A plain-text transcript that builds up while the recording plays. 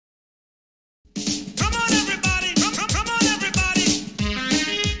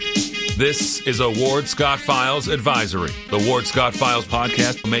This is a Ward Scott Files advisory. The Ward Scott Files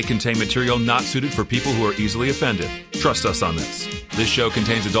podcast may contain material not suited for people who are easily offended. Trust us on this. This show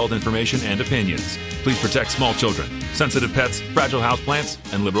contains adult information and opinions. Please protect small children, sensitive pets, fragile houseplants,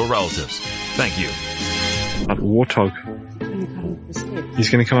 and liberal relatives. Thank you. That warthog.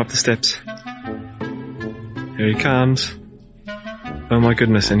 He's going to come up the steps. Here he comes. Oh my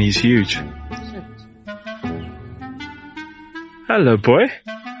goodness, and he's huge. Hello, boy.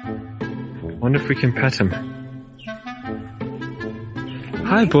 Wonder if we can pet him.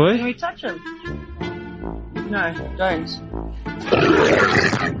 Hi, boy. Can we touch him? No, don't.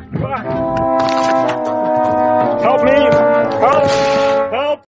 Help me! Help!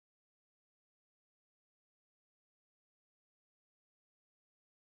 Help!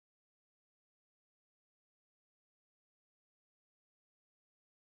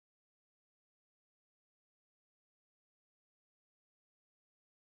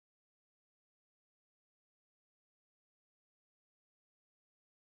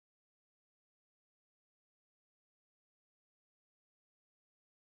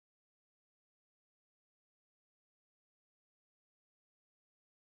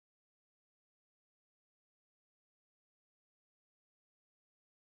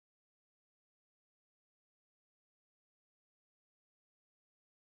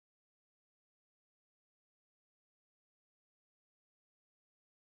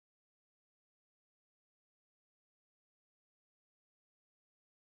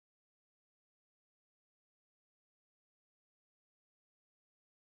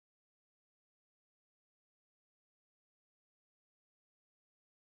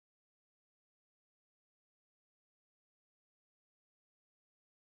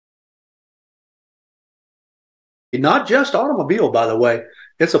 Not just automobile, by the way.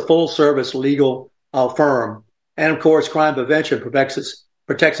 It's a full-service legal firm. And, of course, crime prevention protects us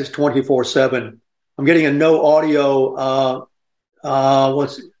 24/7. I'm getting a no audio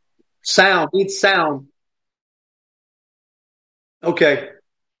sound. Needs sound. Okay.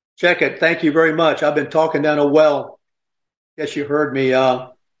 Check it. Thank you very much. I've been talking down a well. Guess you heard me.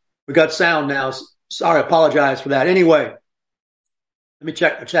 We got sound now. Sorry, apologize for that. Anyway, let me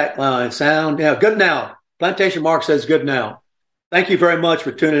check the chat line. Sound. Yeah, good now. Plantation Mark says good now. Thank you very much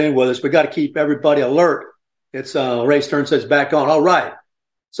for tuning in with us. We got to keep everybody alert. It's Ray Stern says back on. All right.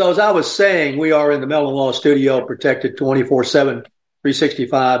 So as I was saying, we are in the Mellon Law Studio, protected 24/7,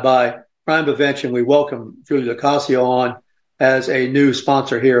 365 by Crime Prevention. We welcome Julie Locascio on as a new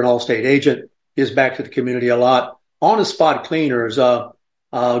sponsor here, an Allstate agent. Gives back to the community a lot. On the spot cleaners,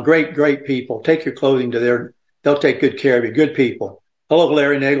 great people. Take your clothing to they'll take good care of you. Good people. Hello,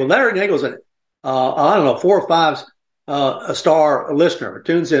 Larry Nagel. Larry Nagel's I don't know, 4 or 5 a star listener,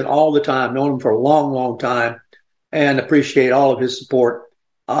 tunes in all the time, known him for a long time, and appreciate all of his support.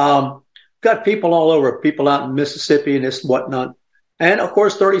 Got people all over, people out in Mississippi and this and whatnot. And of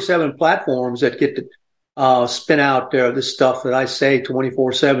course, 37 platforms that get to spin out this stuff that I say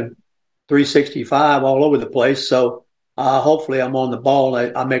 24/7, 365 all over the place. So hopefully I'm on the ball.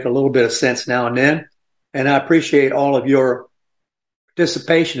 I make a little bit of sense now and then. And I appreciate all of your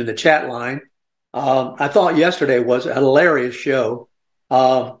participation in the chat line. I thought yesterday was a hilarious show.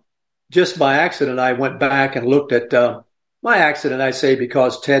 Just by accident, I went back and looked at my accident, I say,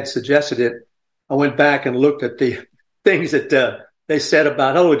 because Ted suggested it. I went back and looked at the things that they said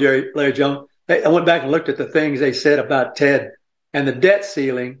about, hello, Larry Jones. I went back and looked at the things they said about Ted and the debt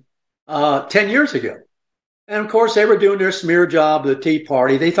ceiling 10 years ago. And, of course, they were doing their smear job, the Tea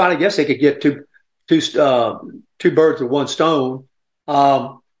Party. They thought, I guess they could get two birds with one stone.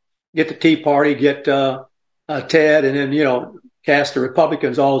 Get the Tea Party, get Ted, and then, cast the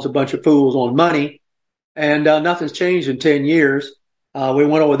Republicans all as a bunch of fools on money. And nothing's changed in 10 years. We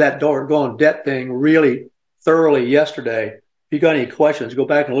went over that doggone debt thing really thoroughly yesterday. If you got any questions, go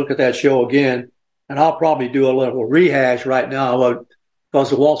back and look at that show again. And I'll probably do a little rehash right now because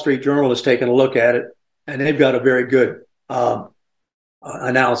the Wall Street Journal is taking a look at it, and they've got a very good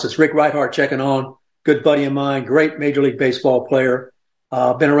analysis. Rick Reithart checking on, good buddy of mine, great Major League Baseball player.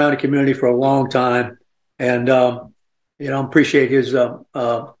 Been around the community for a long time, and appreciate his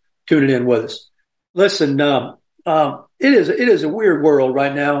tuning in with us. Listen, it is a weird world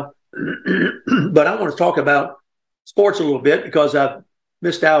right now, but I want to talk about sports a little bit because I've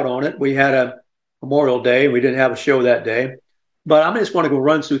missed out on it. We had a Memorial Day, and we didn't have a show that day, but I just want to go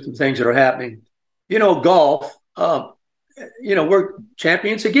run through some things that are happening. Golf. We're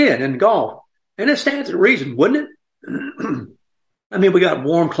champions again in golf, and it stands to reason, wouldn't it? I mean, we got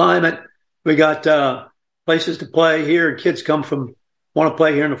warm climate. We got places to play here, and kids want to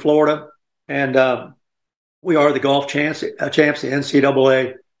play here in Florida. And we are the golf champs, the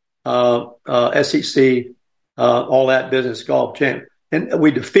NCAA SEC, all that business golf champ. And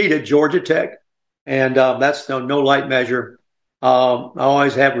we defeated Georgia Tech, and that's no light measure. I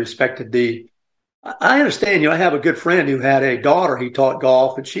always have respected I understand, I have a good friend who had a daughter he taught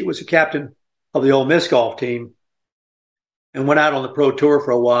golf, and she was a captain of the Ole Miss golf team and went out on the pro tour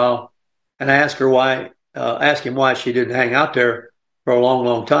for a while. And I asked him why she didn't hang out there for a long,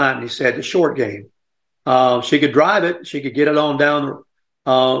 long time. And he said the short game. She could drive it. She could get it on down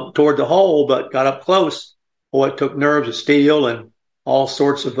toward the hole, but got up close. Boy, it took nerves of steel and all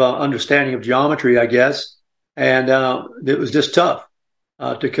sorts of understanding of geometry, I guess. And it was just tough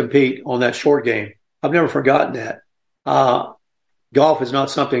to compete on that short game. I've never forgotten that. Golf is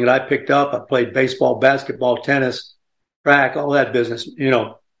not something that I picked up. I played baseball, basketball, tennis, track, all that business,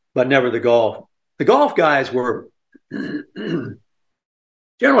 but never the golf. The golf guys were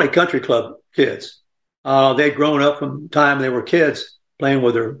generally country club kids. They'd grown up from the time they were kids playing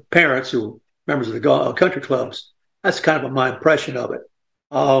with their parents who were members of the country clubs. That's kind of my impression of it.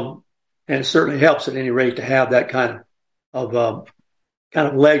 And it certainly helps at any rate to have that kind of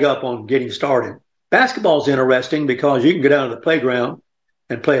leg up on getting started. Basketball is interesting because you can go down to the playground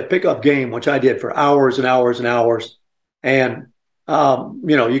and play a pickup game, which I did for hours and hours and hours. And,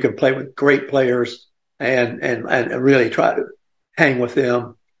 you can play with great players and really try to hang with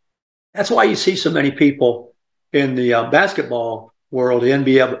them. That's why you see so many people in the basketball world, the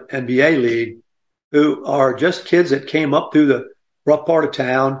NBA league, who are just kids that came up through the rough part of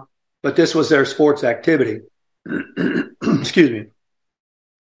town, but this was their sports activity. Excuse me.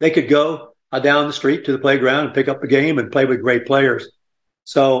 They could go down the street to the playground and pick up a game and play with great players.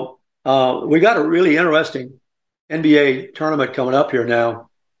 So we got a really interesting NBA tournament coming up here now.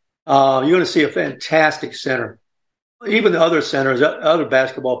 You're going to see a fantastic center. Even the other centers, other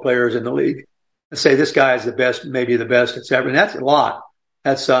basketball players in the league, say this guy is the best, maybe the best it's ever. And that's a lot.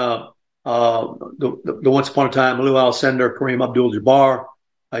 That's the once upon a time Lou Alcindor, Kareem Abdul-Jabbar.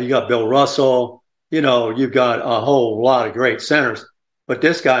 You got Bill Russell. You've got a whole lot of great centers. But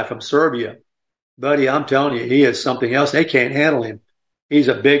this guy from Serbia, buddy, I'm telling you, he is something else. They can't handle him. He's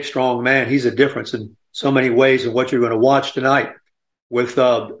a big, strong man. He's a difference in so many ways of what you're going to watch tonight. But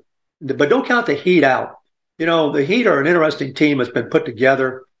don't count the Heat out. The Heat are an interesting team that's been put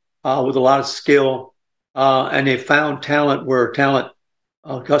together with a lot of skill, and they found talent where talent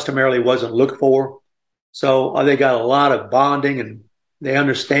customarily wasn't looked for. So they got a lot of bonding, and they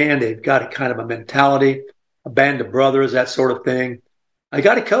understand. They've got a kind of a mentality, a band of brothers, that sort of thing. I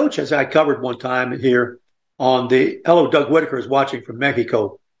got a coach, as I covered one time here on hello, Doug Whitaker is watching from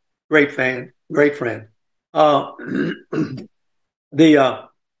Mexico. Great fan, great friend. The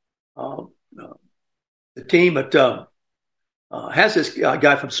team that has this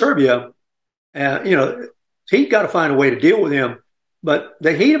guy from Serbia, and Heat got to find a way to deal with him. But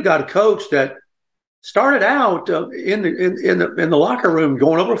the Heat have got a coach that started out in the locker room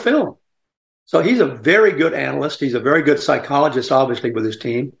going over film. So he's a very good analyst. He's a very good psychologist, obviously, with his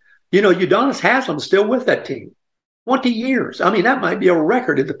team. Udonis Haslam's still with that team. 20 years. I mean, that might be a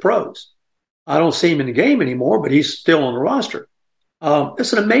record in the pros. I don't see him in the game anymore, but he's still on the roster.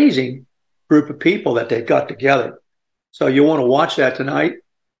 It's an amazing group of people that they've got together. So you want to watch that tonight.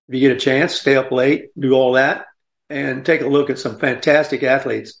 If you get a chance, stay up late, do all that, and take a look at some fantastic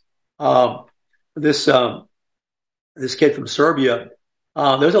athletes. This kid from Serbia,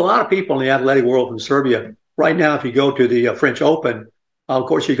 there's a lot of people in the athletic world from Serbia. Right now, if you go to the French Open, of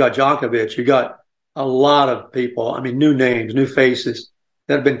course, you got Djokovic. You got a lot of people, new names, new faces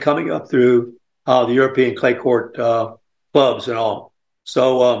that have been coming up through the European clay court clubs and all.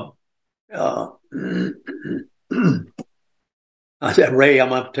 So I said, Ray, I'm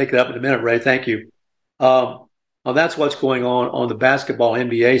going to take it up in a minute, Ray. Thank you. That's what's going on the basketball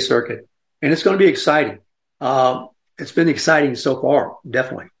NBA circuit. And it's going to be exciting. It's been exciting so far,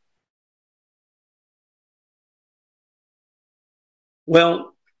 definitely.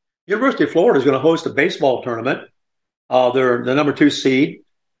 Well, University of Florida is going to host a baseball tournament. They're the number 2 seed.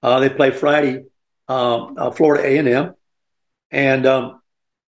 They play Friday, Florida A&M. And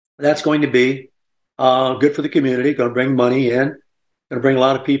that's going to be good for the community, going to bring money in, going to bring a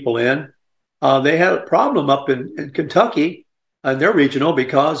lot of people in. They had a problem up in Kentucky in their regional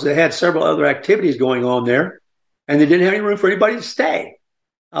because they had several other activities going on there, and they didn't have any room for anybody to stay.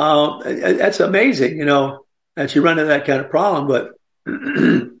 That's amazing, that you run into that kind of problem, but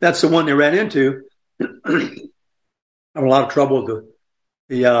that's the one they ran into. I'm having a lot of trouble with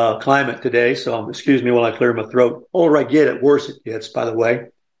the climate today, so excuse me while I clear my throat. The older I get, it worse it gets, by the way.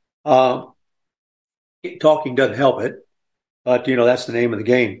 Talking doesn't help it, but, that's the name of the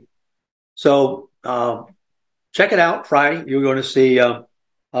game. So check it out Friday. You're going to see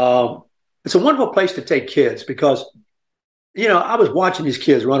It's a wonderful place to take kids because, I was watching these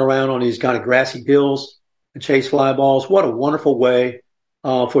kids run around on these kind of grassy hills and chase fly balls. What a wonderful way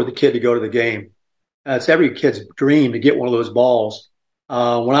for the kid to go to the game. It's every kid's dream to get one of those balls.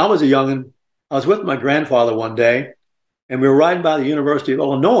 When I was a youngin', I was with my grandfather one day, and we were riding by the University of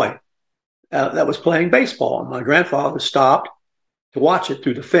Illinois that was playing baseball. And my grandfather stopped to watch it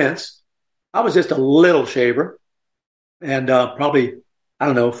through the fence. I was just a little shaver and probably, I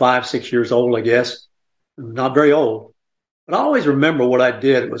don't know, 5, 6 years old, I guess. Not very old. But I always remember what I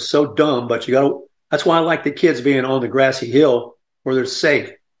did. It was so dumb, but that's why I like the kids being on the grassy hill where they're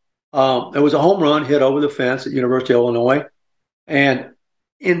safe. There was a home run hit over the fence at University of Illinois. And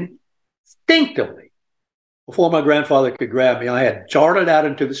instinctively, before my grandfather could grab me, I had darted out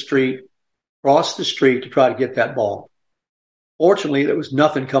into the street, crossed the street to try to get that ball. Fortunately, there was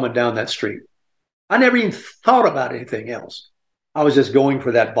nothing coming down that street. I never even thought about anything else. I was just going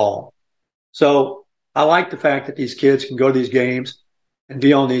for that ball. So I like the fact that these kids can go to these games and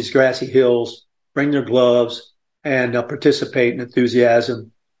be on these grassy hills, bring their gloves, and participate in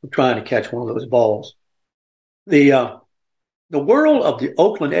enthusiasm of trying to catch one of those balls. The world of the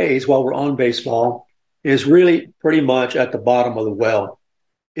Oakland A's, while we're on baseball, is really pretty much at the bottom of the well.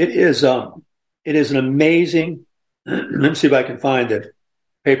 It is an amazing. Let me see if I can find the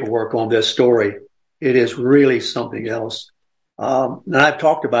paperwork on this story. It is really something else. And I've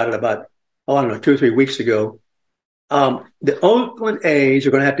talked about it I don't know, 2 or 3 weeks ago. The Oakland A's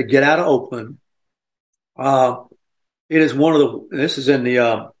are going to have to get out of Oakland. It is this is in the,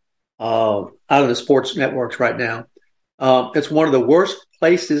 out of the sports networks right now. It's one of the worst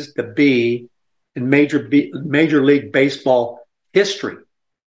places to be in Major League Baseball history.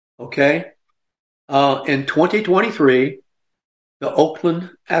 Okay. In 2023, the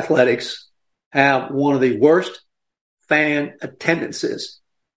Oakland Athletics have one of the worst fan attendances.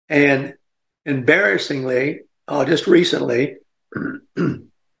 And embarrassingly, just recently,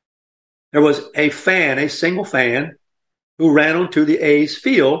 there was a single fan, who ran onto the A's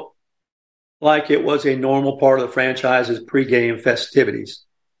field like it was a normal part of the franchise's pregame festivities.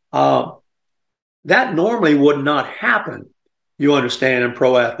 That normally would not happen, you understand, in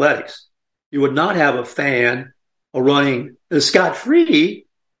pro athletics. You would not have a fan running scot-free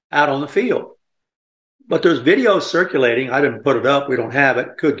out on the field. But there's videos circulating. I didn't put it up. We don't have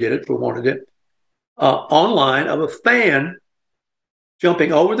it. Could get it if we wanted it. Online of a fan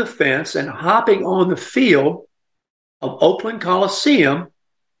jumping over the fence and hopping on the field of Oakland Coliseum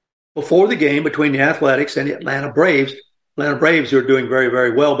before the game between the Athletics and the Atlanta Braves. Atlanta Braves are doing very,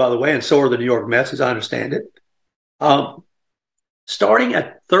 very well, by the way, and so are the New York Mets, as I understand it. Starting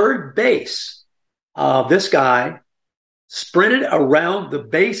at third base, this guy sprinted around the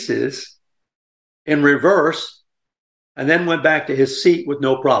bases in reverse and then went back to his seat with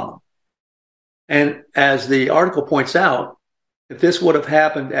no problem. And as the article points out, if this would have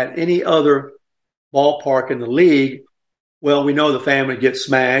happened at any other ballpark in the league, well, we know the fan would get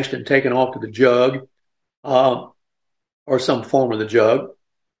smashed and taken off to the jug, or some form of the jug.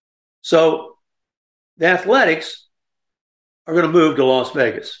 So the Athletics are going to move to Las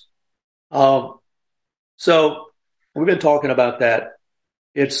Vegas. So we've been talking about that.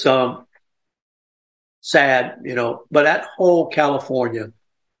 It's sad, but that whole California,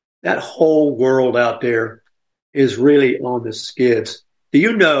 that whole world out there is really on the skids. Do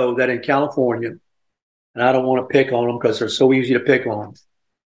you know that in California, and I don't want to pick on them because they're so easy to pick on,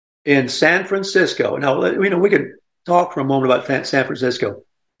 in San Francisco, now, we could talk for a moment about San Francisco.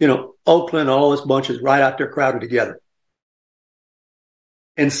 Oakland, all this bunch is right out there crowded together.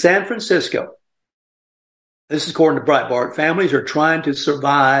 In San Francisco, this is according to Breitbart, families are trying to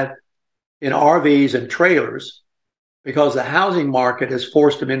survive in RVs and trailers because the housing market has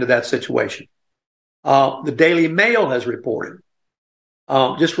forced them into that situation. The Daily Mail has reported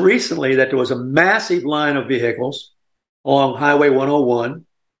just recently that there was a massive line of vehicles along Highway 101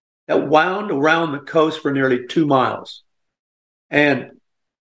 that wound around the coast for nearly 2 miles. And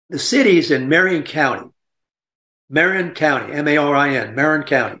the cities in Marion County, M-A-R-I-N, Marin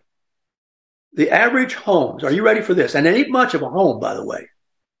County, the average homes, are you ready for this? And it ain't much of a home, by the way.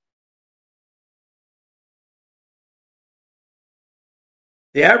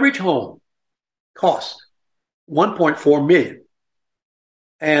 The average home cost $1.4 million.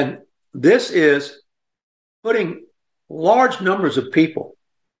 And this is putting large numbers of people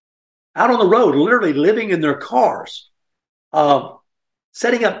out on the road, literally living in their cars,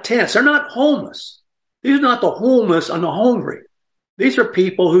 setting up tents. They're not homeless. These are not the homeless and the hungry. These are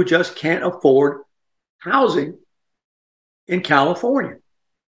people who just can't afford housing in California.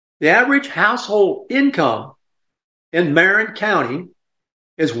 The average household income in Marin County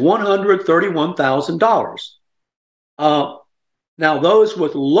is $131,000. Now, those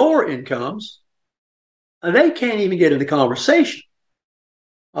with lower incomes, they can't even get in the conversation.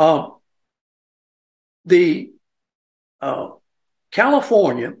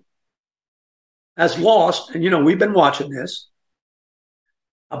 California has lost, and we've been watching this,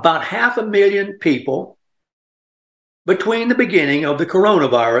 about 500,000 people between the beginning of the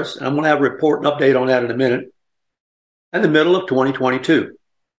coronavirus, and I'm going to have a report and update on that in a minute, and the middle of 2022.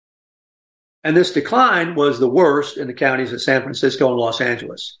 And this decline was the worst in the counties of San Francisco and Los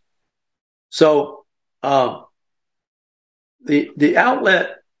Angeles. So the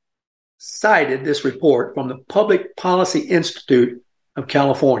outlet cited this report from the Public Policy Institute of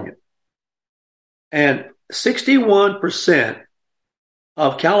California. And 61%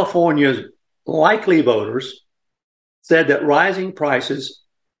 of California's likely voters said that rising prices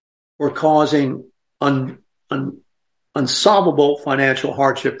were causing unsolvable financial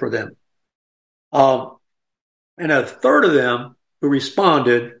hardship for them. And a third of them who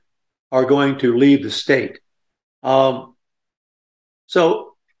responded are going to leave the state. So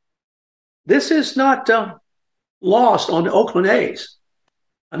this is not lost on the Oakland A's.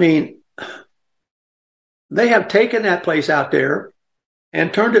 I mean, they have taken that place out there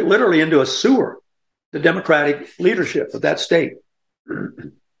and turned it literally into a sewer, the Democratic leadership of that state.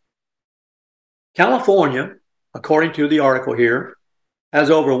 California, according to the article here, has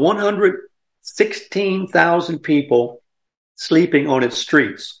over 116,000 people sleeping on its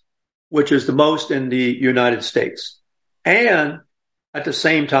streets, which is the most in the United States. And at the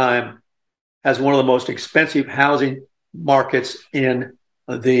same time, has one of the most expensive housing markets in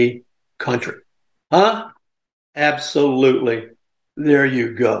the country. Huh? Absolutely. There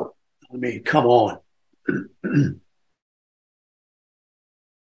you go. I mean, come on.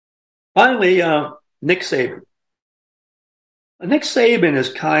 Finally, Nick Saban. Nick Saban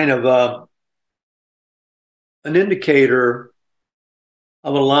is kind of an indicator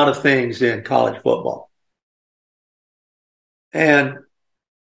of a lot of things in college football. And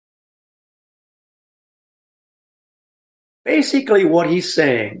basically what he's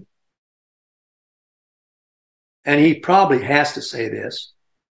saying, and he probably has to say this,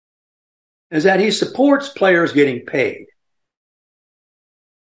 is that he supports players getting paid.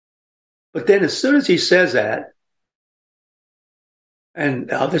 But then as soon as he says that, and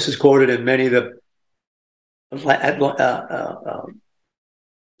this is quoted in many of the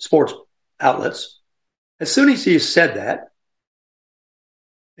sports outlets, as soon as he said that,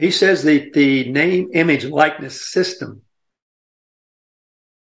 he says the name, image, likeness system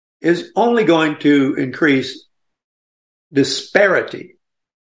is only going to increase disparity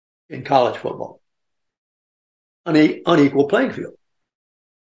in college football, an unequal playing field.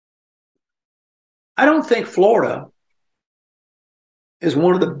 I don't think Florida is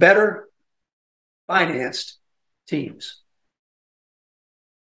one of the better financed teams.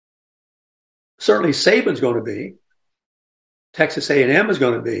 Certainly Saban's going to be. Texas A&M is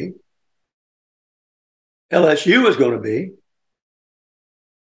going to be. LSU is going to be.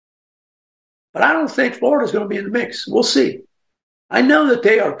 But I don't think Florida's going to be in the mix. We'll see. I know that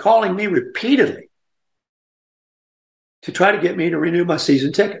they are calling me repeatedly to try to get me to renew my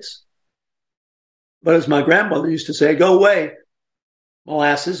season tickets. But as my grandmother used to say, go away,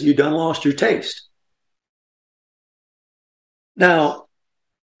 molasses, you done lost your taste. Now,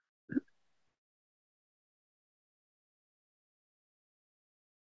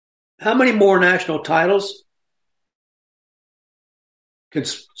 how many more national titles can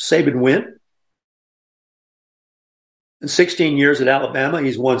Saban win? In 16 years at Alabama,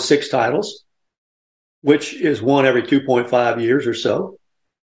 he's won 6 titles, which is one every 2.5 years or so.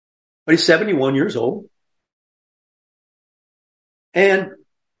 But he's 71 years old. And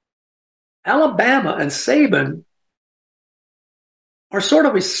Alabama and Saban are sort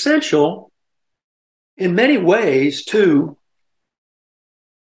of essential in many ways to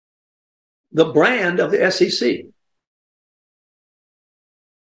the brand of the SEC.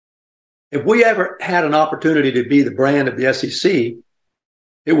 If we ever had an opportunity to be the brand of the SEC,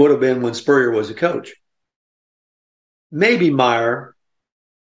 it would have been when Spurrier was a coach. Maybe Meyer,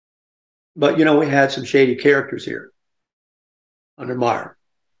 but, we had some shady characters here under Meyer.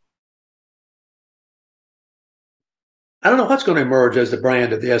 I don't know what's going to emerge as the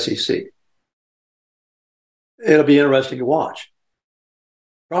brand of the SEC. It'll be interesting to watch.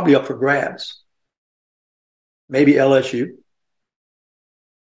 Probably up for grabs. Maybe LSU.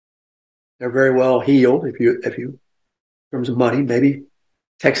 They're very well heeled if you in terms of money. Maybe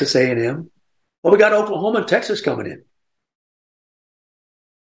Texas A&M. Well, we got Oklahoma and Texas coming in.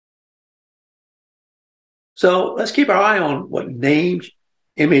 So let's keep our eye on what names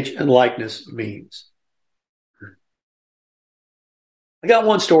image and likeness means. I got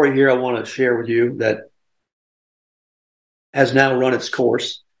one story here I want to share with you that has now run its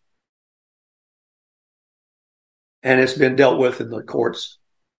course, and it's been dealt with in the courts.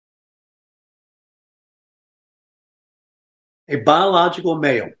 A biological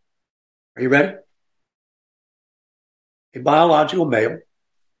male. Are you ready? A biological male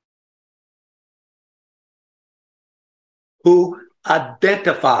who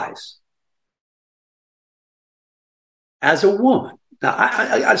identifies as a woman. Now,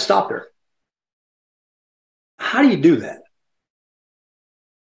 I stop there. How do you do that?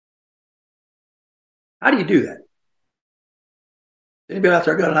 How do you do that? Anybody out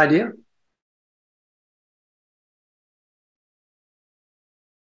there got an idea?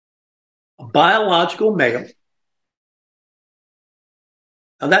 A biological male.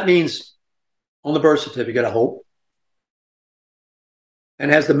 Now that means on the birth certificate, I hope,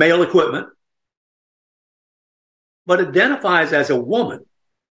 and has the male equipment, but identifies as a woman,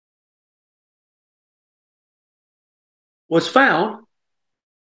 was found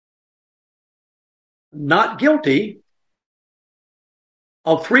not guilty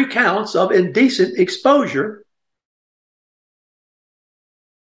of 3 counts of indecent exposure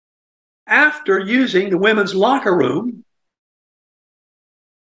after using the women's locker room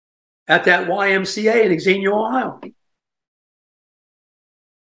at that YMCA in Xenia, Ohio.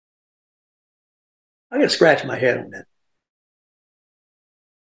 I got to scratch my head on that.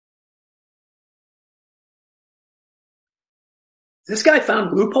 This guy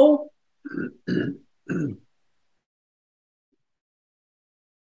found a loophole?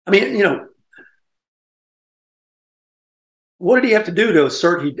 I mean, you know, what did he have to do to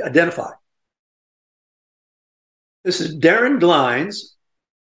assert he identified? This is Darren Glines,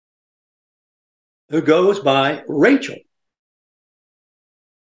 who goes by Rachel.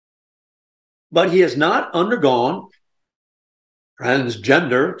 But he has not undergone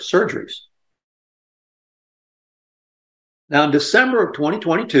transgender surgeries. Now, in December of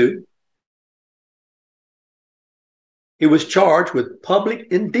 2022, he was charged with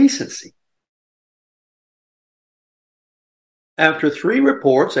public indecency after 3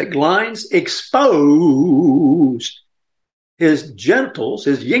 reports that Glines exposed his genitals,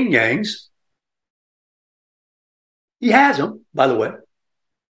 his yin-yangs. He has them, by the way,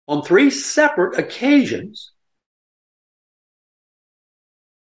 on 3 separate occasions.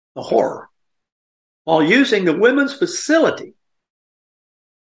 The horror. While using the women's facility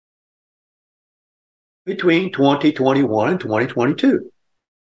between 2021 and 2022.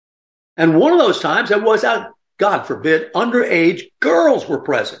 And one of those times there was, God forbid, underage girls were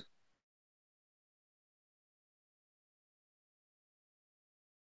present.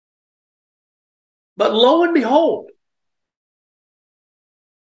 But lo and behold,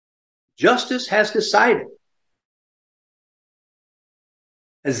 justice has decided.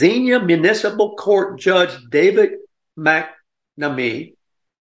 Xenia Municipal Court Judge David McNamee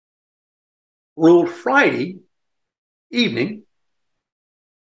ruled Friday evening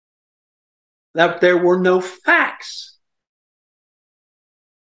that there were no facts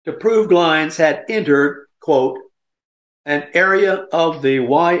to prove Glines had entered, quote, an area of the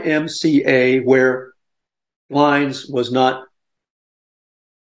YMCA where Glines was not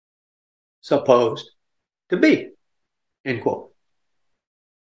supposed to be, end quote.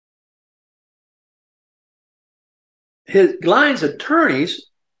 Glines' attorneys,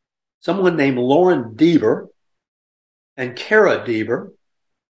 someone named Lauren Deaver and Kara Deaver,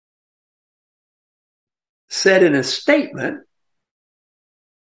 said in a statement,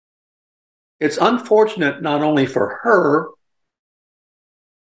 it's unfortunate not only for her,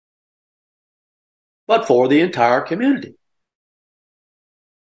 but for the entire community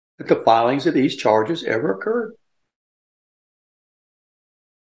that the filings of these charges ever occurred.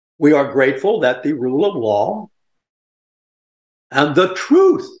 We are grateful that the rule of law and the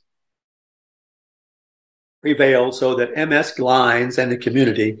truth prevails so that MS Glines and the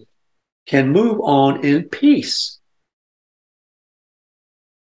community can move on in peace.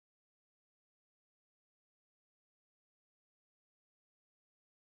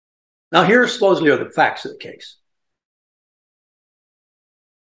 Now, here supposedly are the facts of the case.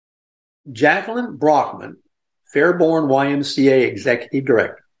 Jacqueline Brockman, Fairborn YMCA Executive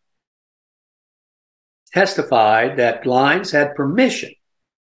Director, testified that Glines had permission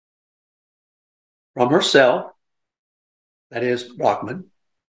from herself, that is Brockman,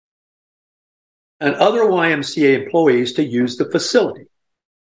 and other YMCA employees to use the facility.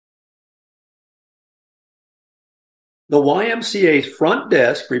 The YMCA's front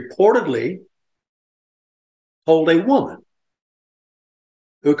desk reportedly told a woman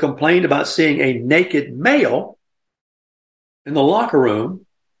who complained about seeing a naked male in the locker room.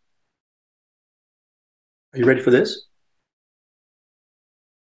 Are you ready for this?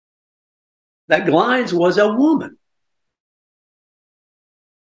 That Glines was a woman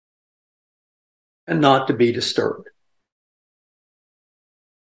and not to be disturbed.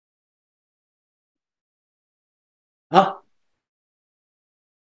 Huh?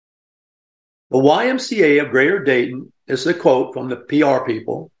 The YMCA of Greater Dayton, this is a quote from the PR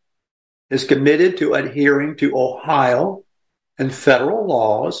people, is committed to adhering to Ohio and federal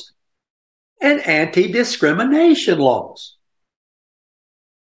laws and anti-discrimination laws,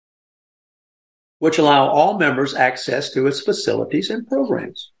 which allow all members access to its facilities and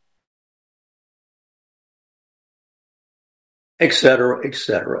programs, et cetera, et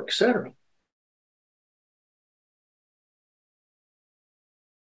cetera, et cetera.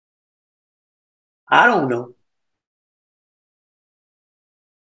 I don't know.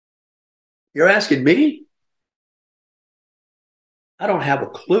 You're asking me? I don't have a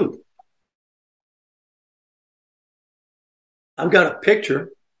clue. I've got a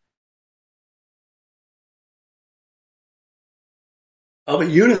picture of a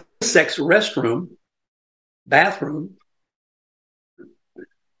unisex restroom, bathroom,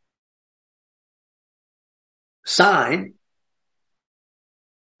 sign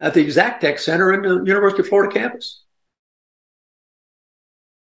at the Exactech Center in the University of Florida campus.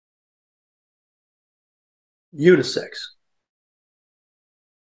 Unisex.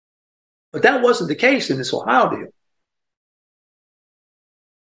 But that wasn't the case in this Ohio deal.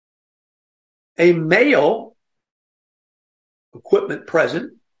 A male equipment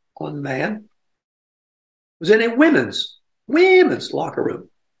present on man was in a women's locker room.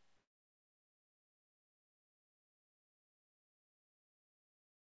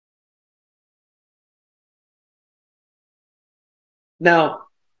 Now,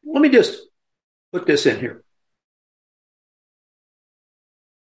 let me just put this in here.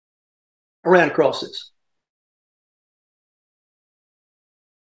 I ran across this.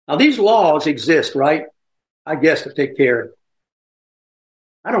 Now, these laws exist, right? I guess to take care of.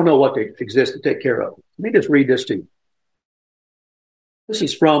 I don't know what they exist to take care of. Let me just read this to you. This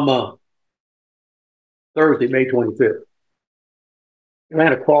is from Thursday, May 25th. I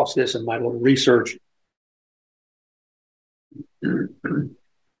ran across this in my little research.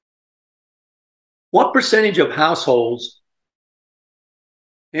 What percentage of households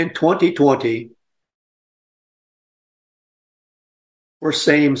in 2020 were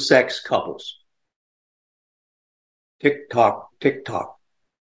same-sex couples? Tick tock, tick tock.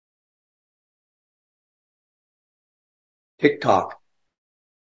 Tick tock.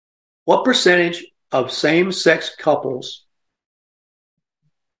 What percentage of same-sex couples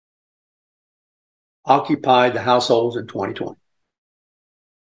occupied the households in 2020?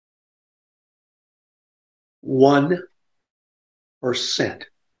 1%.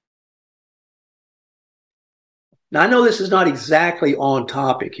 Now, I know this is not exactly on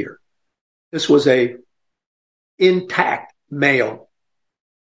topic here. This was a intact male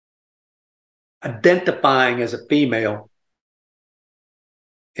identifying as a female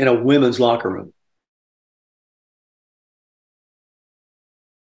in a women's locker room.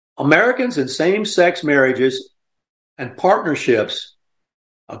 Americans in same-sex marriages and partnerships,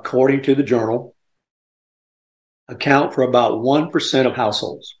 according to the journal, account for about 1% of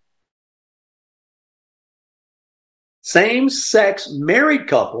households. Same-sex married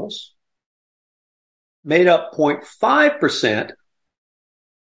couples made up 0.5%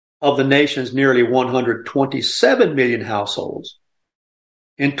 of the nation's nearly 127 million households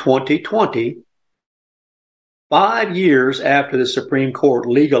in 2020, 5 years after the Supreme Court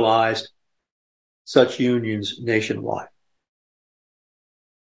legalized such unions nationwide.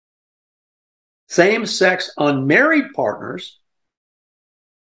 Same-sex unmarried partners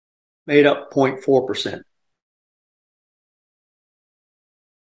made up 0.4%.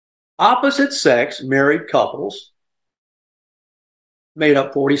 Opposite sex married couples made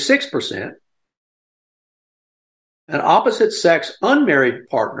up 46%. And opposite sex unmarried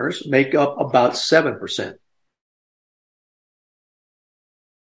partners make up about 7%.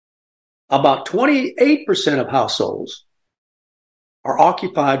 About 28% of households are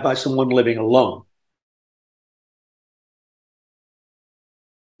occupied by someone living alone.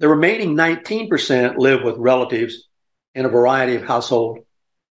 The remaining 19% live with relatives in a variety of household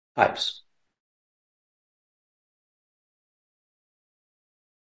types.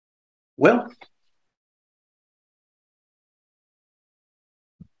 Well,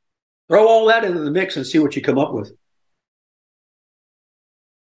 throw all that into the mix and see what you come up with.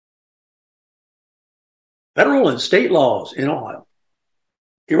 Federal and state laws in Ohio.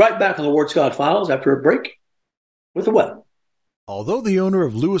 Be right back on the Ward Scott Files after a break with the weather. Although the owner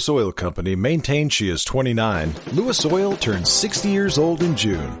of Lewis Oil Company maintains she is 29, Lewis Oil turns 60 years old in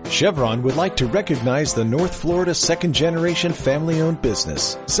June. Chevron would like to recognize the North Florida second-generation family-owned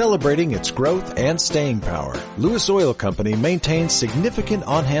business, celebrating its growth and staying power. Lewis Oil Company maintains significant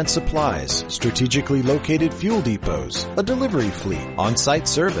on-hand supplies, strategically located fuel depots, a delivery fleet, on-site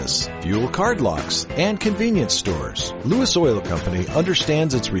service, fuel card locks, and convenience stores. Lewis Oil Company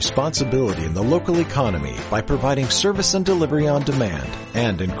understands its responsibility in the local economy by providing service and delivery on demand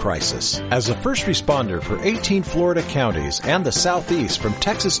and in crisis. As a first responder for 18 Florida counties and the Southeast from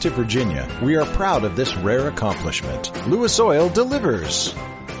Texas to Virginia, we are proud of this rare accomplishment. Lewis Oil delivers.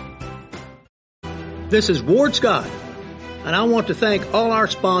 This is Ward Scott, and I want to thank all our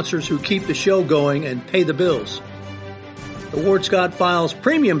sponsors who keep the show going and pay the bills. The Ward Scott Files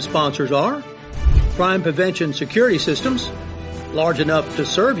premium sponsors are Crime Prevention Security Systems, large enough to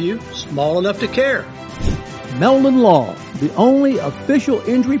serve you, small enough to care. Meldon Law, the only official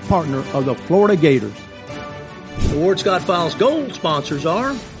injury partner of the Florida Gators. The Ward Scott Files Gold sponsors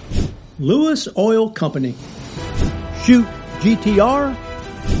are Lewis Oil Company, Shoot GTR,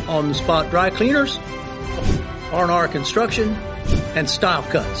 On the Spot Dry Cleaners, R&R Construction, and Style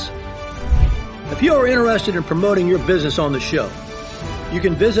Cuts. If you are interested in promoting your business on the show, you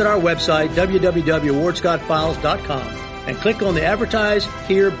can visit our website, www.wardscottfiles.com, and click on the Advertise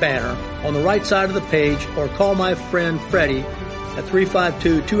Here banner on the right side of the page, or call my friend Freddie at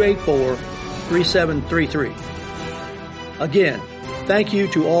 352-284-3733. Again, thank you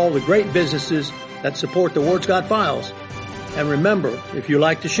to all the great businesses that support the Ward Scott Files. And remember, if you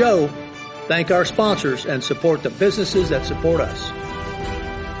like the show, thank our sponsors and support the businesses that support us.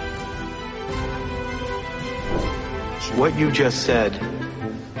 What you just said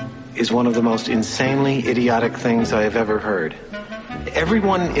is one of the most insanely idiotic things I have ever heard.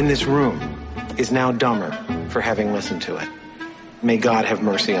 Everyone in this room is now dumber for having listened to it. May God have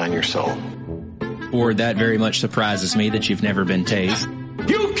mercy on your soul. Or that very much surprises me that you've never been tased.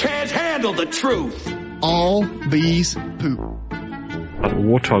 You can't handle the truth. All bees poop. A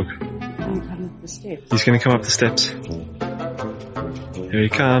warthog. He's going to come up the steps. Here he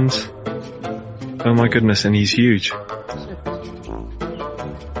comes. Oh my goodness, and he's huge.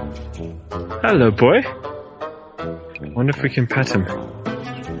 Hello, boy. Wonder if we can pet him.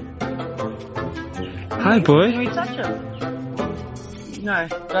 Hi, boy. Can we touch him? No,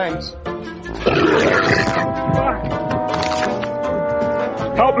 don't.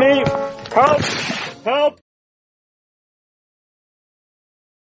 Help me! Help! Help!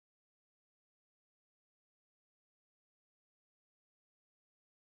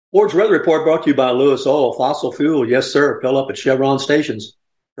 Ward's Weather Report brought to you by Lewis Oil, fossil fuel. Yes, sir. Fill up at Chevron stations.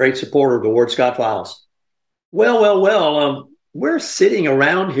 Great supporter of the Ward Scott Files. Well. We're sitting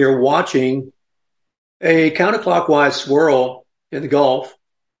around here watching a counterclockwise swirl in the Gulf,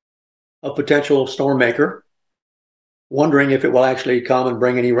 a potential storm maker, wondering if it will actually come and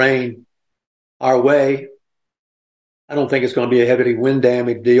bring any rain our way. I don't think it's going to be a heavily wind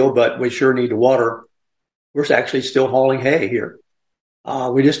damage deal, but we sure need the water. We're actually still hauling hay here.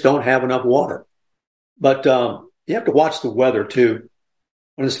 We just don't have enough water. But you have to watch the weather, too.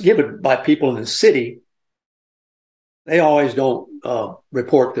 When it's given by people in the city, they always don't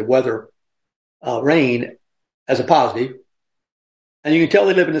report the weather, rain, as a positive. And you can tell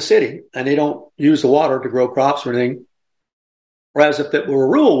they live in the city, and they don't use the water to grow crops or anything. Whereas if it were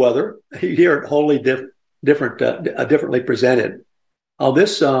rural weather, you hear it wholly differently presented.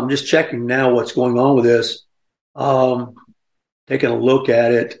 This, I'm just checking now what's going on with this. Taking a look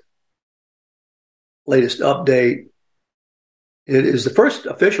at it. Latest update. It is the first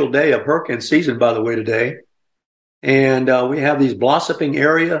official day of hurricane season, by the way, today. And we have these blossoming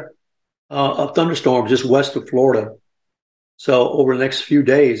area of thunderstorms just west of Florida. So over the next few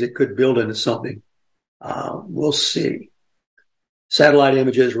days, it could build into something. We'll see. Satellite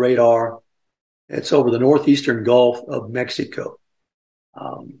images, radar. It's over the northeastern Gulf of Mexico.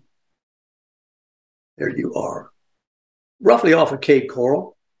 There you are. Roughly off of Cape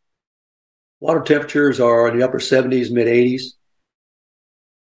Coral. Water temperatures are in the upper 70s, mid 80s.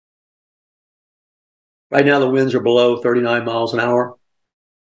 Right now, the winds are below 39 miles an hour.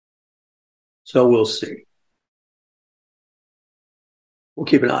 So we'll see. We'll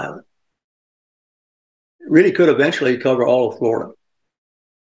keep an eye on it. It really could eventually cover all of Florida.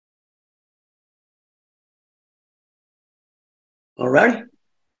 All righty.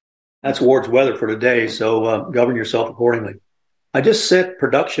 That's Ward's weather for today, so govern yourself accordingly. I just sent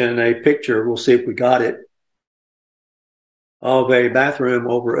production a picture, we'll see if we got it, of a bathroom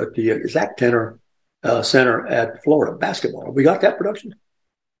over at the Zach Tenner Center at Florida basketball. We got that production?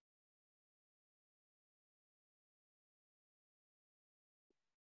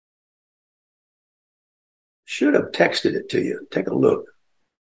 should have texted it to you. Take a look.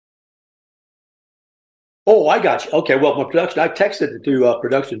 Oh, I got you. Okay, well, my production, I texted it to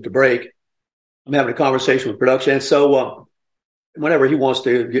production to break. I'm having a conversation with production. And so whenever he wants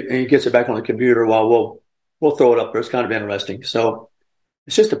to, and he gets it back on the computer, well, we'll throw it up there. It's kind of interesting. So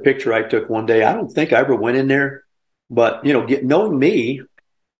it's just a picture I took one day. I don't think I ever went in there, but, knowing me, I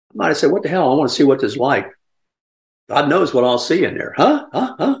might have said, what the hell? I want to see what this is like. God knows what I'll see in there.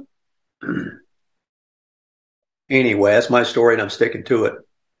 Huh? Anyway, that's my story, and I'm sticking to it.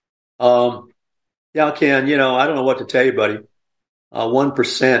 Yeah, Ken, I don't know what to tell you, buddy.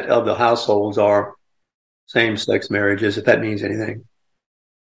 1% of the households are same-sex marriages, if that means anything.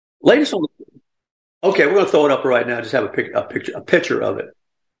 Latest on okay, we're going to throw it up right now. Just have a picture of it.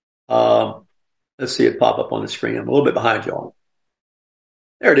 Let's see it pop up on the screen. I'm a little bit behind y'all.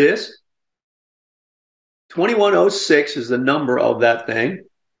 There it is. 2106 is the number of that thing.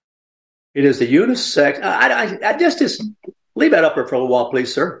 It is the unisex. I just leave that up there for a little while,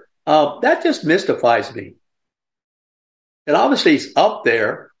 please, sir. That just mystifies me. It obviously is up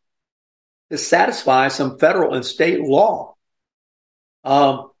there to satisfy some federal and state law.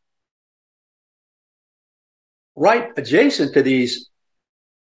 Right adjacent to this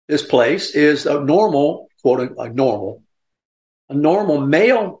place is a normal, quote, a normal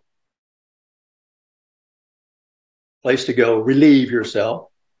male place to go relieve yourself,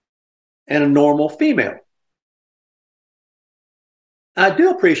 and a normal female. I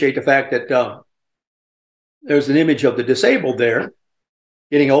do appreciate the fact that there's an image of the disabled there.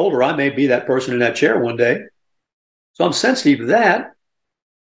 Getting older, I may be that person in that chair one day. So I'm sensitive to that.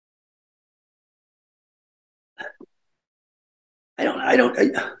 I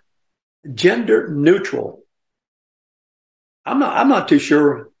don't gender neutral. I'm not too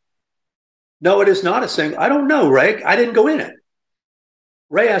sure. No, it is not a single. I don't know, Ray. I didn't go in it.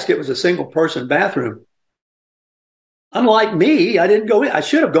 Ray asked if it was a single person bathroom. Unlike me, I didn't go in. I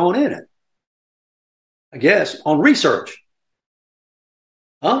should have gone in it, I guess, on research.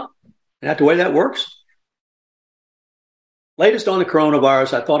 Huh? Isn't that the way that works? Latest on the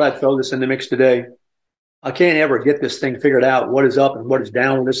coronavirus, I thought I'd throw this in the mix today. I can't ever get this thing figured out, what is up and what is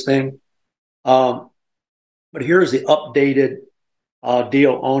down with this thing. But here's the updated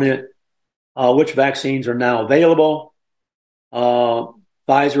deal on it. Which vaccines are now available.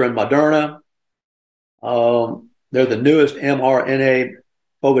 Pfizer and Moderna. They're the newest mRNA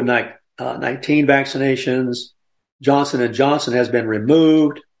COVID-19 vaccinations. Johnson & Johnson has been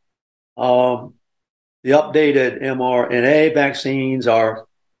removed. The updated mRNA vaccines are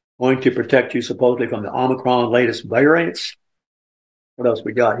going to protect you supposedly from the Omicron latest variants. What else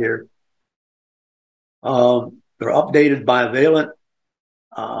we got here? They're updated bivalent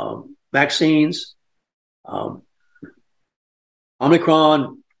vaccines.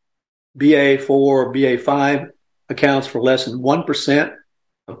 Omicron BA4, BA5 accounts for less than 1%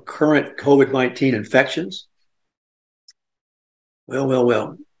 of current COVID-19 infections.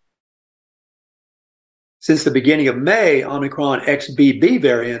 Well. Since the beginning of May, Omicron XBB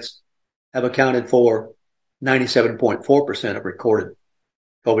variants have accounted for 97.4% of recorded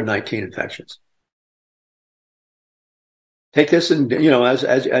COVID-19 infections. Take this and,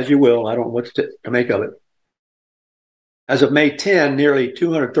 as you will. I don't know what to make of it. As of May 10, nearly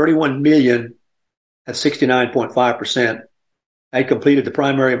 231 million at 69.5% had completed the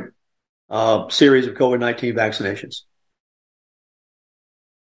primary series of COVID-19 vaccinations.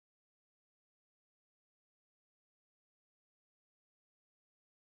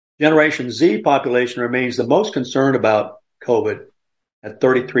 Generation Z population remains the most concerned about COVID at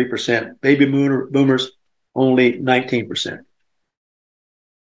 33%. Baby boomers, only 19%.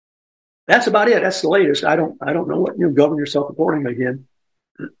 That's about it. That's the latest. I don't know what you govern yourself accordingly again.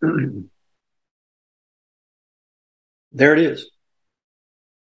 There it is.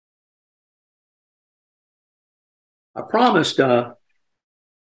 I promised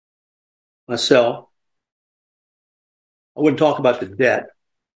myself I wouldn't talk about the debt.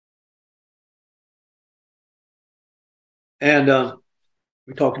 And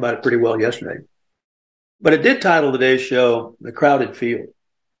we talked about it pretty well yesterday. But it did title today's show, The Crowded Field.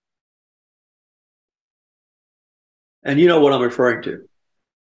 And you know what I'm referring to.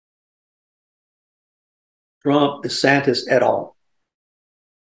 Trump, DeSantis, et al.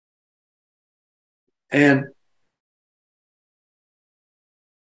 And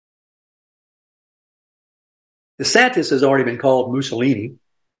DeSantis has already been called Mussolini.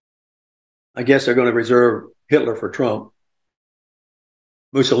 I guess they're going to reserve Hitler for Trump,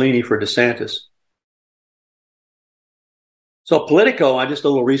 Mussolini for DeSantis. So Politico, I just did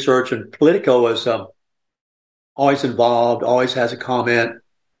a little research, and Politico is always involved, always has a comment.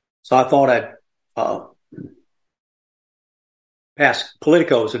 So I thought I'd pass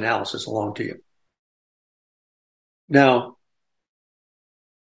Politico's analysis along to you. Now,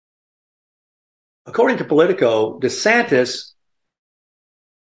 according to Politico, DeSantis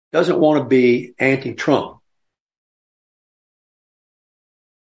doesn't want to be anti-Trump.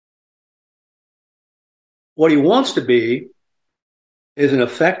 What he wants to be is an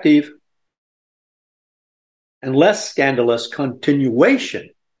effective and less scandalous continuation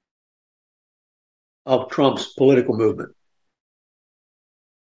of Trump's political movement.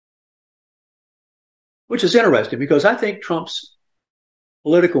 Which is interesting because I think Trump's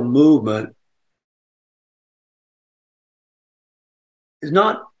political movement is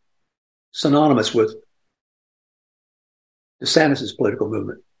not synonymous with DeSantis' political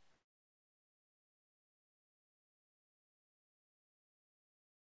movement.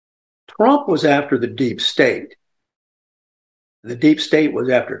 Trump was after the deep state. The deep state was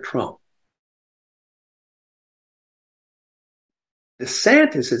after Trump.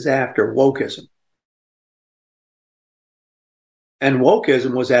 DeSantis is after wokeism. And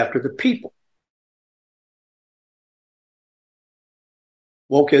wokeism was after the people.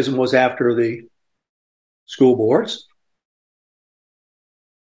 Wokeism was after the school boards.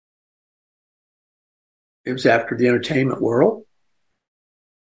 It was after the entertainment world.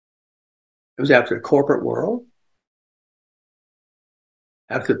 It was after the corporate world.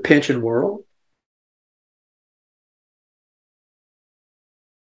 After the pension world.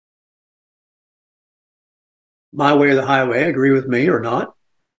 My way or the highway, agree with me or not.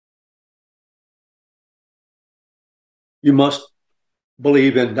 You must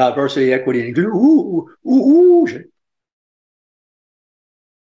believe in diversity, equity, and inclusion.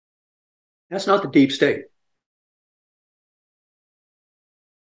 That's not the deep state.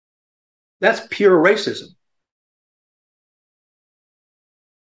 That's pure racism.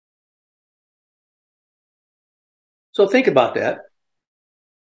 So think about that.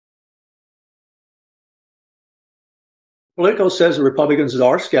 Politico says the Republicans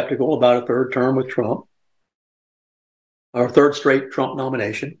are skeptical about a third term with Trump, or a third straight Trump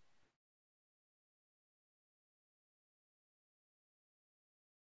nomination.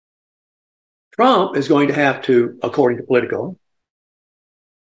 Trump is going to have to, according to Politico,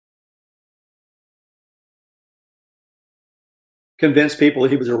 convince people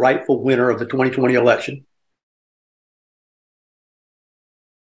that he was a rightful winner of the 2020 election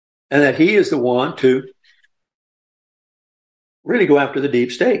and that he is the one to really go after the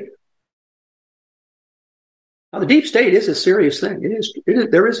deep state. Now, the deep state is a serious thing. It is.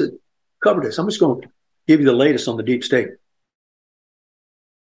 There is a cover this. I'm just going to give you the latest on the deep state.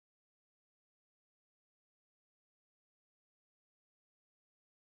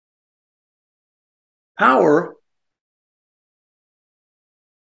 Power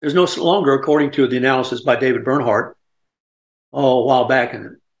is no longer, according to the analysis by David Bernhardt, a while back in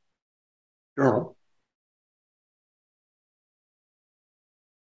the journal,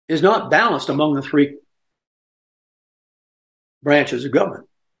 is not balanced among the three branches of government.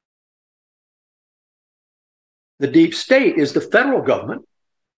 The deep state is the federal government,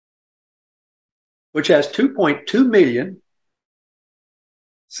 which has 2.2 million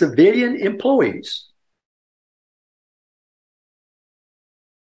civilian employees.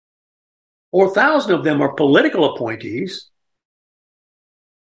 4,000 of them are political appointees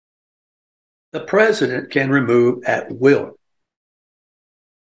the president can remove at will.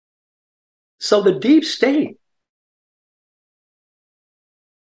 So the deep state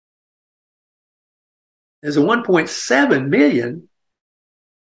is a 1.7 million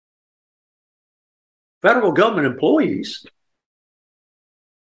federal government employees.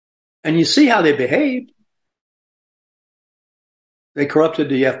 And you see how they behaved. They corrupted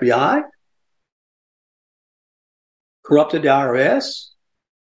the FBI, corrupted the IRS,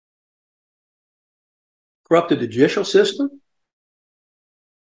 corrupted the judicial system.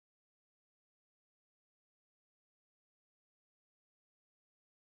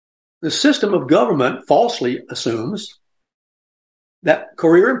 The system of government falsely assumes that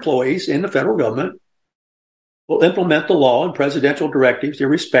career employees in the federal government will implement the law and presidential directives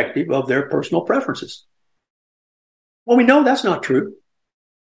irrespective of their personal preferences. Well, we know that's not true.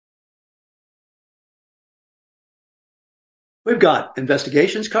 We've got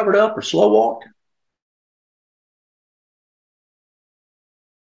investigations covered up or slow walked.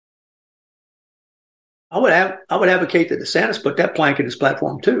 I would advocate that DeSantis put that plank in his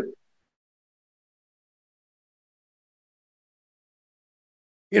platform too.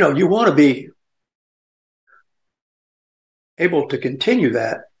 You know, you want to be able to continue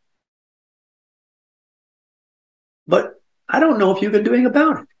that. But I don't know if you can do anything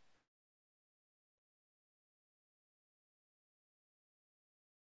about it.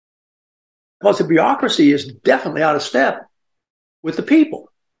 because the bureaucracy is definitely out of step with the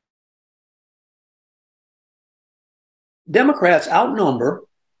people. Democrats outnumber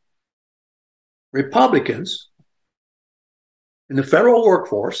Republicans in the federal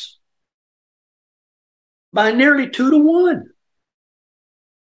workforce by nearly 2-1.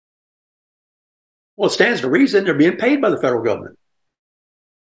 Well, it stands to reason they're being paid by the federal government.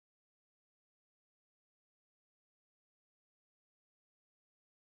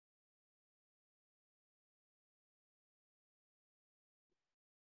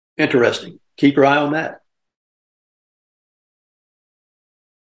 Interesting. Keep your eye on that.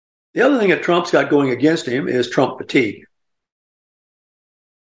 The other thing that Trump's got going against him is Trump fatigue.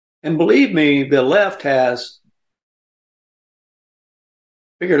 And believe me, the left has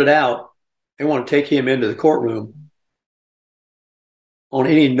figured it out. They want to take him into the courtroom on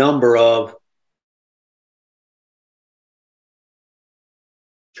any number of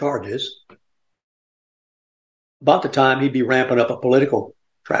charges about the time he'd be ramping up a political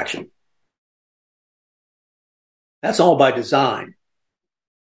traction. That's all by design.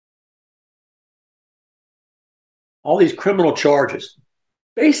 All these criminal charges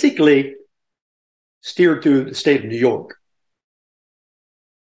basically steered through the state of New York.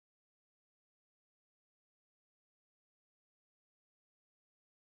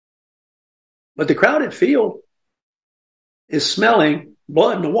 But the crowded field is smelling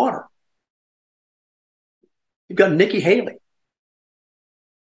blood in the water. You've got Nikki Haley.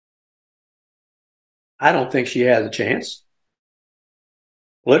 I don't think she has a chance.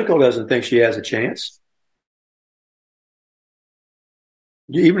 Politico doesn't think she has a chance.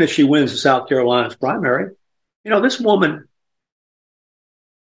 Even if she wins the South Carolina's primary, this woman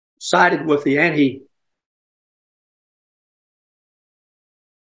sided with the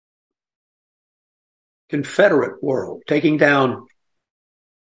anti-Confederate world, taking down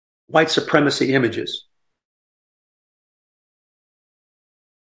white supremacy images.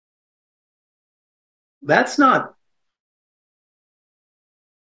 That's not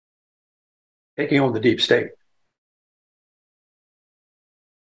taking on the deep state.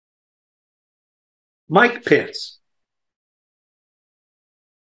 Mike Pence.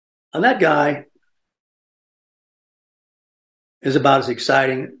 And that guy is about as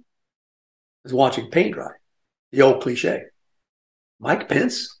exciting as watching paint dry. The old cliche. Mike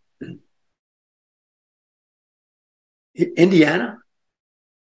Pence? Indiana?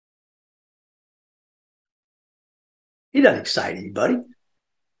 He doesn't excite anybody.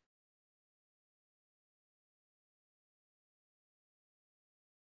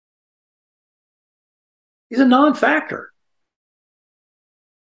 He's a non-factor.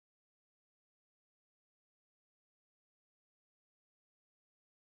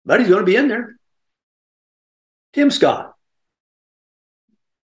 But he's going to be in there. Tim Scott.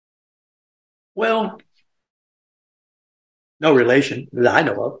 Well, no relation that I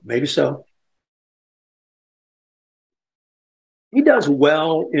know of. Maybe so. He does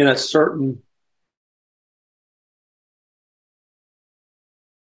well in a certain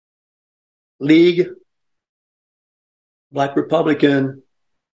league. Black Republican,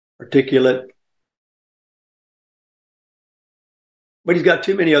 articulate. But he's got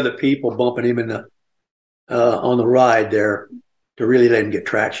too many other people bumping him in on the ride there to really let him get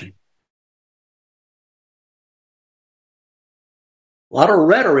traction. A lot of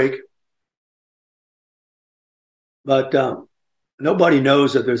rhetoric, but nobody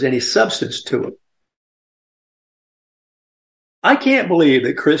knows that there's any substance to it. I can't believe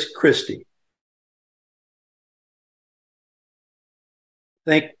that Chris Christie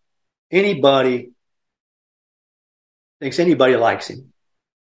thinks anybody likes him.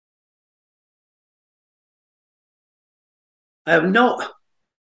 I have no.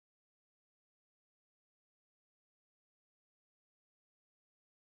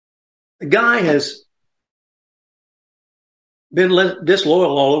 The guy has been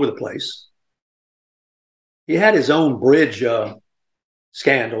disloyal all over the place. He had his own bridge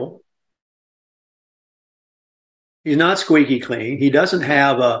scandal. He's not squeaky clean. He doesn't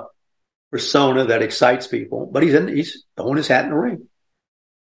have a persona that excites people, but he's throwing his hat in the ring.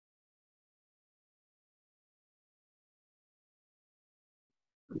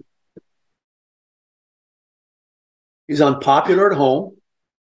 He's unpopular at home.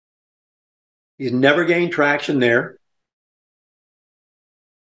 He's never gained traction there.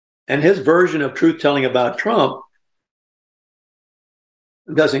 And his version of truth-telling about Trump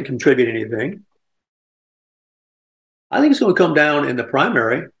doesn't contribute anything. I think it's going to come down in the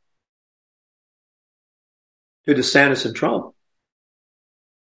primary to DeSantis and Trump.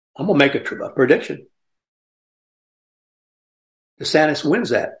 I'm going to make a prediction. DeSantis wins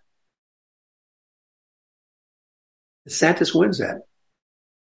that. DeSantis wins that.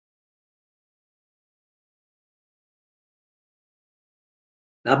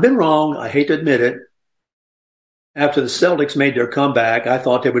 Now, I've been wrong. I hate to admit it. After the Celtics made their comeback, I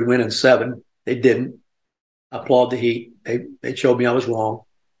thought they would win in 7. They didn't. I applaud the Heat. They showed me I was wrong.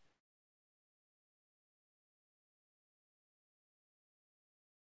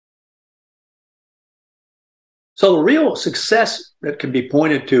 So the real success that can be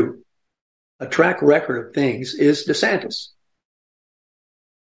pointed to, a track record of things, is DeSantis.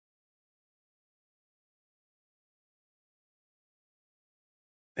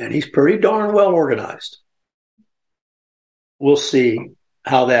 And he's pretty darn well organized. We'll see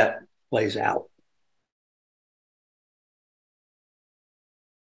how that plays out.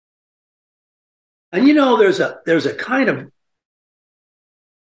 And you know, there's a kind of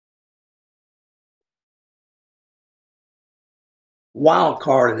wild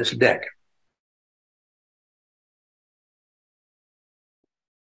card in this deck.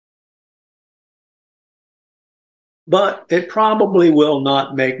 But it probably will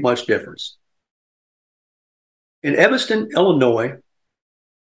not make much difference. In Evanston, Illinois,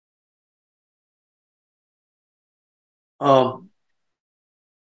 in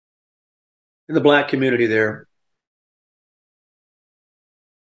the black community there,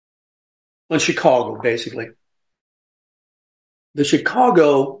 in Chicago, basically, the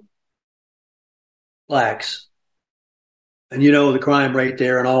Chicago blacks, and you know the crime rate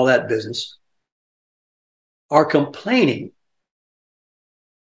there and all that business, are complaining.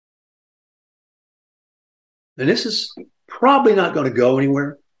 And this is probably not going to go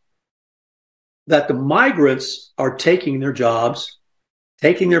anywhere, that the migrants are taking their jobs,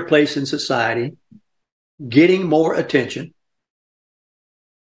 taking their place in society, getting more attention.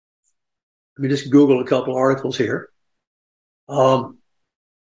 Let me just Google a couple articles here.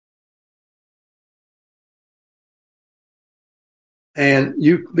 And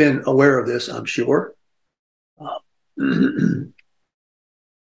you've been aware of this, I'm sure.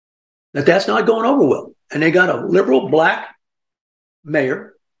 That's not going over well. And they got a liberal black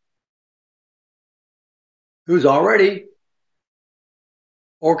mayor who's already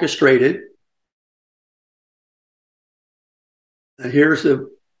orchestrated. And here's the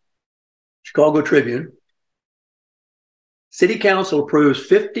Chicago Tribune. City Council approves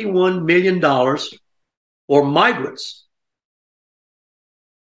 $51 million for migrants.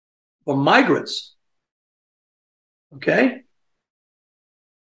 For migrants. Okay?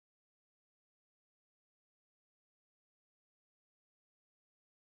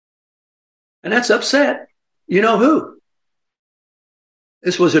 And that's upset. You know who?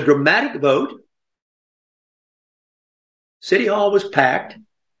 This was a dramatic vote. City Hall was packed.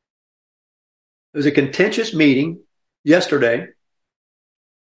 It was a contentious meeting yesterday.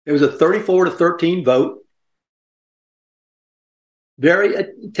 It was a 34-13 vote. Very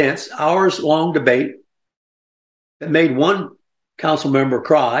intense, hours-long debate that made one council member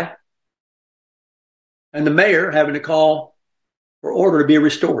cry, and the mayor having to call for order to be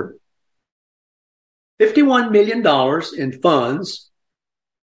restored. $51 million in funds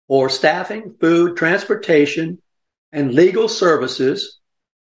for staffing, food, transportation, and legal services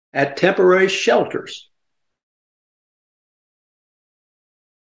at temporary shelters.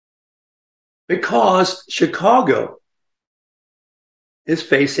 Because Chicago is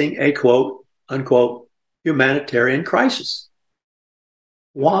facing a quote, unquote, humanitarian crisis.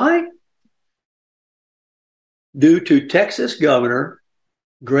 Why? Due to Texas Governor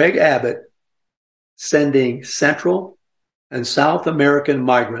Greg Abbott sending Central and South American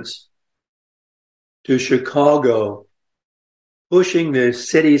migrants to Chicago, pushing the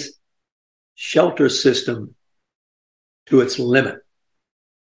city's shelter system to its limit.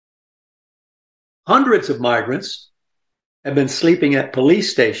 Hundreds of migrants have been sleeping at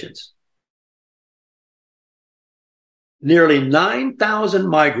police stations. Nearly 9,000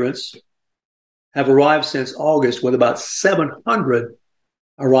 migrants have arrived since August, with about 700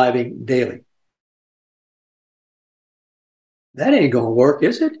 arriving daily. That ain't going to work,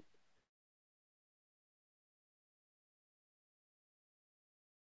 is it?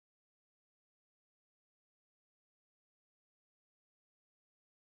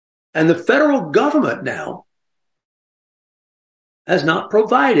 And the federal government now has not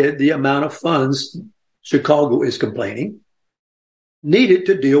provided the amount of funds, Chicago is complaining, needed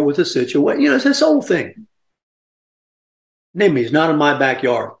to deal with the situation. You know, it's this old thing. NIMBY is not in my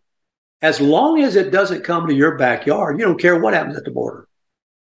backyard. As long as it doesn't come to your backyard, you don't care what happens at the border.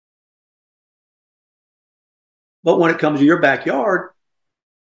 But when it comes to your backyard,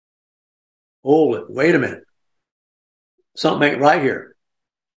 hold it, wait a minute. Something ain't right here.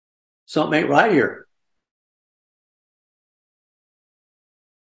 Something ain't right here.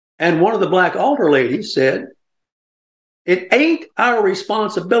 And one of the black alder ladies said, it ain't our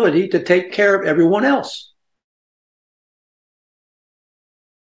responsibility to take care of everyone else.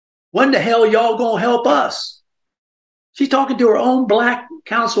 When the hell y'all gonna help us? She's talking to her own black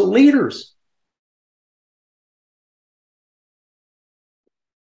council leaders.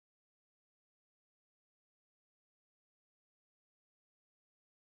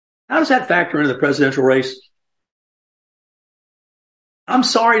 How does that factor into the presidential race? I'm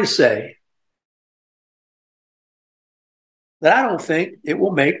sorry to say that I don't think it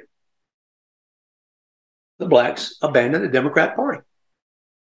will make the blacks abandon the Democrat Party.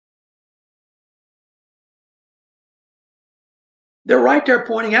 They're right there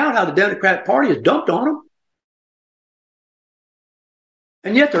pointing out how the Democrat Party has dumped on them.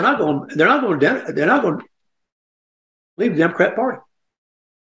 And yet they're not going to leave the Democrat Party.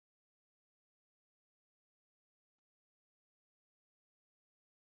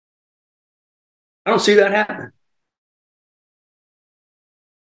 I don't see that happening.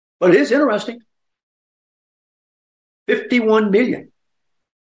 But it is interesting. 51 million.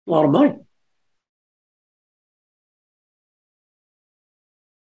 A lot of money.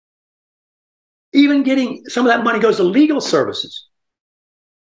 Even getting some of that money goes to legal services.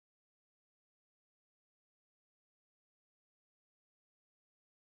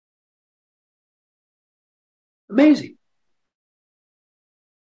 Amazing.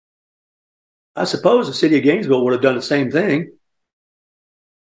 I suppose the city of Gainesville would have done the same thing.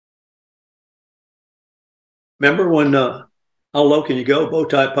 Remember when How Low Can You Go, Bow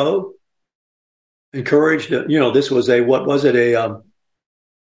Tie Poe encouraged, this was a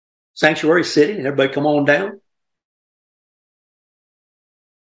sanctuary city, and everybody come on down.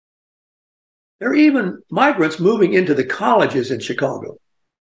 There are even migrants moving into the colleges in Chicago.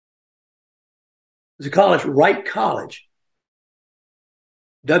 There's a college, Wright College.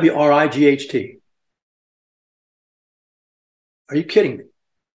 W-R-I-G-H-T. Are you kidding me?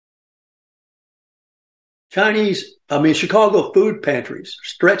 Chicago food pantries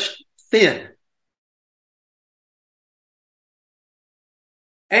stretched thin.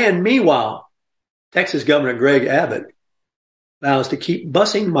 And meanwhile, Texas Governor Greg Abbott vows to keep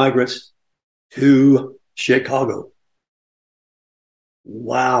busing migrants to Chicago.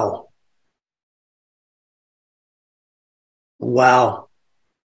 Wow. Wow.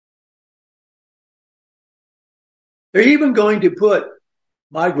 They're even going to put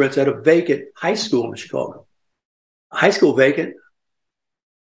migrants at a vacant high school in Chicago. A high school vacant.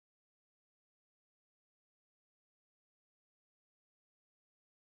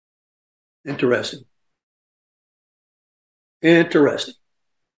 Interesting.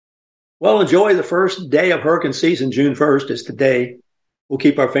 Well, enjoy the first day of hurricane season. June 1st is today. We'll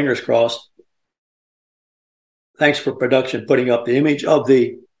keep our fingers crossed. Thanks for production putting up the image of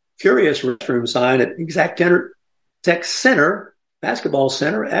the curious restroom sign at Exact Tech Center, basketball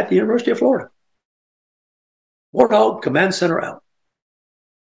center at the University of Florida. Warthog Command Center out.